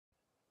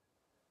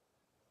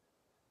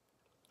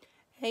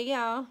Hey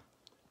y'all,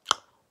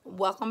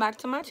 welcome back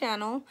to my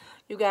channel.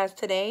 You guys,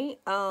 today's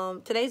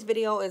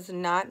video is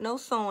not no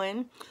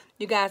sewing.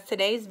 You guys,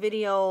 today's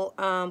video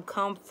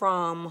come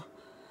from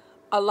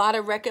a lot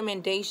of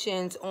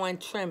recommendations on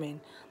trimming.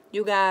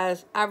 You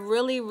guys, I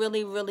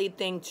really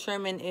think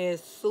trimming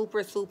is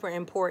super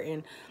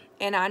important.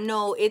 And I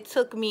know it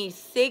took me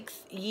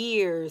 6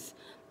 years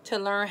to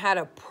learn how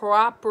to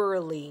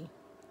properly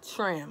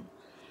trim.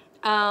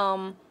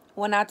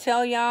 When I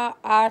tell y'all,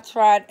 I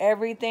tried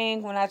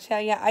everything. When I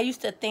tell y'all, I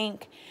used to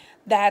think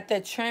that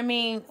the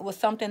trimming was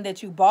something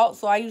that you bought.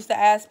 So I used to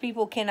ask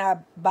people, can I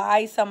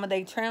buy some of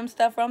their trim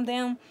stuff from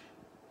them?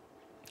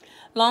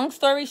 Long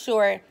story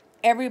short,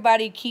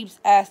 everybody keeps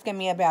asking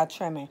me about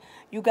trimming.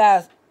 You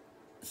guys,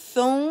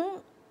 soon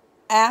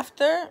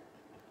after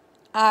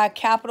I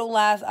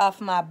capitalize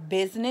off my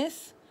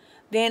business,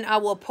 then I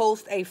will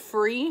post a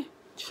free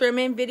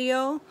trimming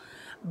video.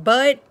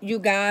 But you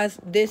guys,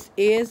 this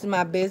is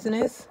my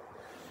business.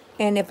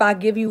 And if I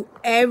give you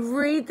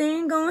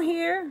everything on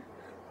here,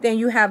 then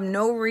you have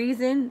no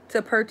reason to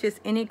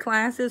purchase any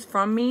classes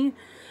from me.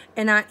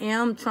 And I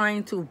am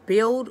trying to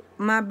build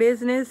my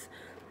business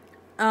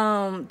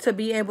to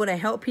be able to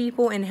help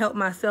people and help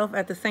myself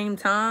at the same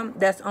time.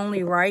 That's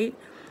only right.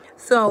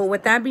 So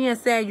with that being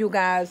said, you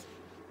guys,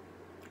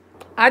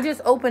 I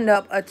just opened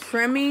up a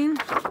trimming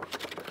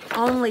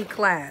only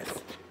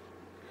class.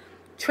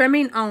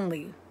 Trimming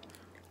only.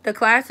 The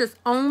class is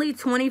only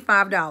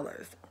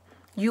 $25.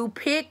 You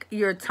pick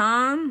your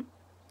time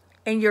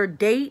and your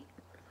date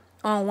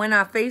on when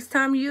I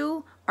FaceTime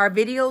you or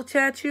video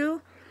chat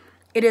you.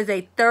 It is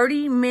a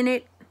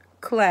 30-minute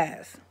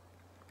class.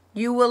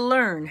 You will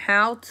learn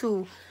how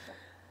to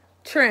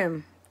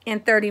trim in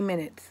 30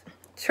 minutes.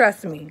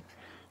 Trust me.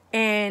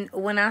 And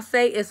when I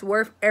say it's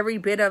worth every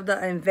bit of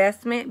the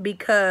investment,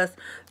 because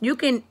you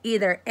can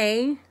either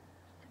A,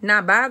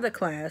 not buy the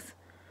class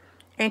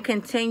and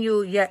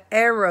continue your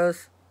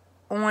errors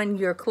on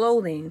your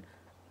clothing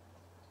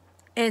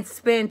and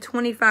spend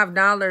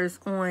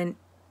 $25 on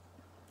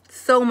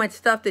so much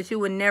stuff that you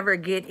would never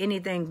get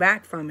anything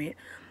back from it.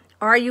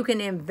 Or you can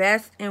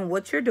invest in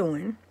what you're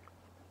doing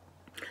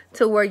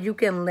to where you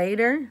can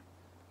later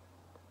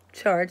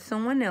charge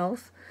someone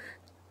else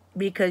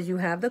because you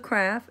have the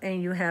craft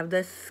and you have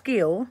the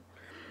skill,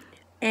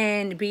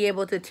 and be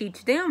able to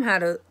teach them how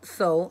to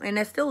sew, and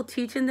that's still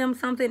teaching them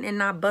something and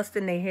not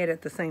busting their head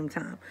at the same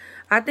time.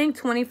 I think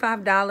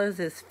 $25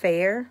 is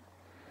fair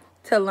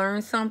to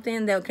learn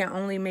something that can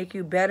only make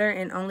you better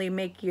and only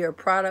make your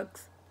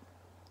products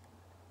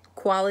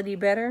quality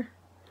better.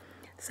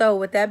 So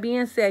with that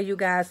being said, you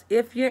guys,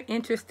 if you're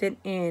interested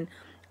in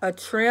a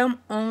trim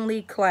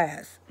only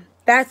class,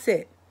 that's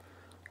it.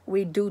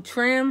 We do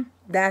trim,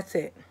 that's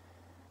it.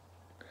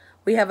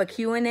 We have a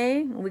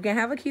Q&A. We can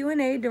have a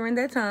Q&A during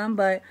that time,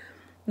 but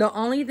the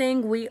only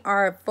thing we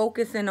are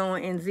focusing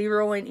on and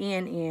zeroing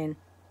in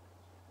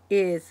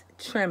is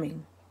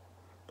trimming.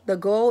 The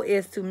goal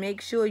is to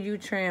make sure you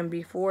trim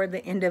before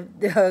the end of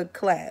the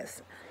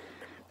class.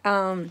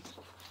 You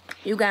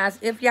guys,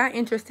 if y'all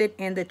interested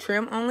in the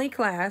trim only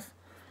class,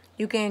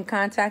 you can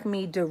contact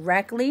me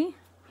directly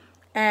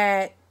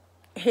at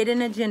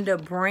Hidden Agenda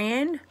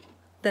Brand,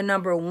 the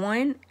number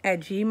 1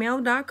 at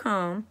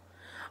gmail.com,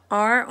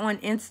 or on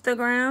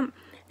Instagram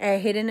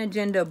at Hidden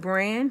Agenda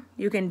Brand.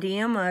 You can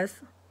DM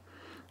us.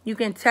 You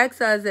can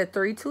text us at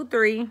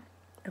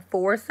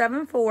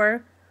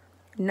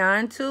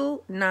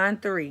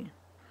 323-474-9293.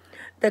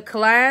 The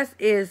class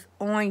is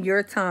on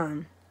your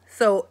time.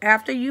 So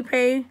after you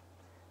pay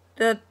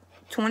the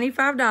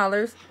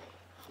 $25,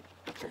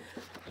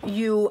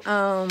 you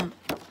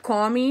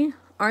call me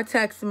or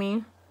text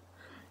me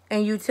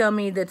and you tell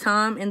me the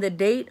time and the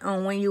date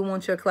on when you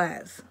want your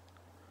class.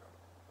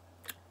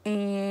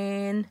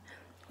 And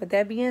with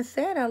that being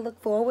said, I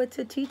look forward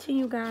to teaching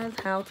you guys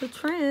how to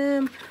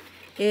trim.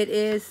 It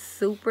is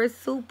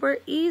super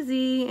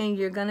easy, and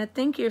you're gonna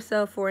thank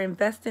yourself for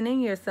investing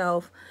in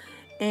yourself.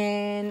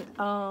 And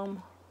I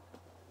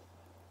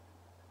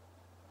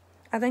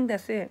think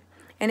that's it.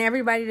 And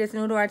everybody that's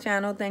new to our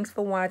channel, thanks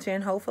for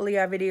watching. Hopefully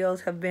our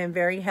videos have been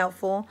very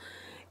helpful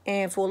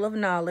and full of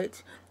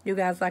knowledge. You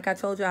guys, like I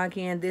told y'all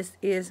again, this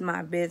is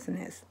my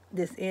business.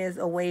 This is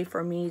a way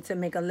for me to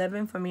make a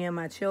living for me and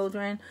my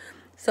children.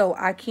 So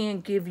I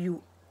can't give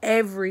you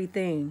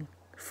everything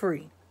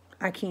free.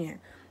 I can't.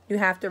 You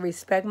have to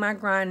respect my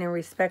grind and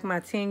respect my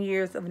 10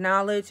 years of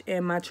knowledge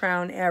and my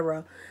trial and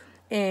error.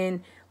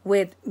 And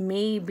with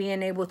me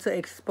being able to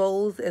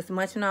expose as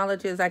much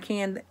knowledge as I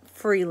can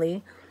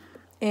freely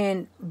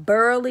and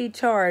barely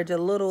charge a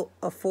little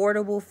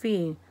affordable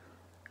fee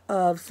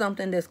of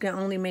something that's going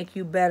to only make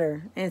you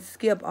better, and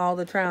skip all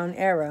the trial and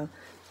error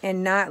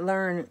and not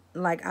learn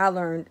like I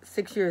learned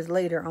 6 years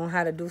later on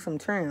how to do some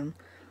trim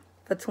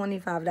for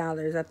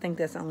 $25. I think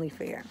that's only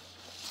fair.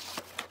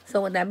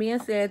 So with that being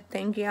said,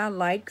 thank y'all.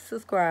 Like,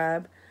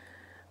 subscribe,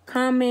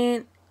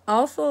 comment.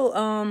 Also,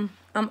 I'm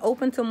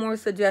open to more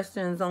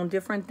suggestions on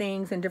different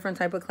things and different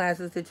type of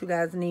classes that you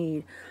guys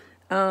need.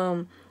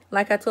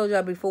 Like I told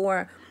y'all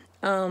before,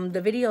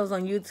 The videos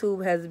on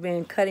YouTube has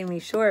been cutting me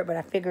short, but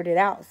I figured it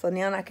out. So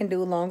now I can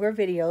do longer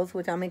videos,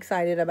 which I'm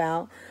excited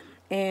about.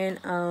 And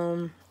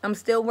I'm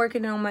still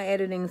working on my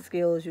editing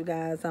skills, you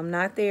guys. I'm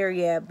not there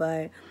yet,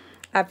 but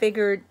I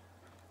figured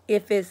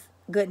if it's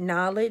good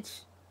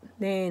knowledge,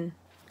 then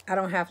I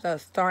don't have to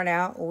start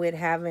out with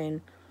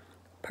having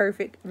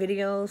perfect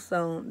videos.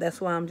 So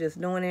that's why I'm just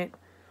doing it,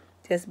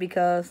 just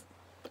because.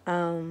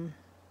 And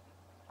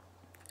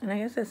I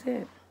guess that's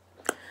it.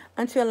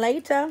 Until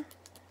later.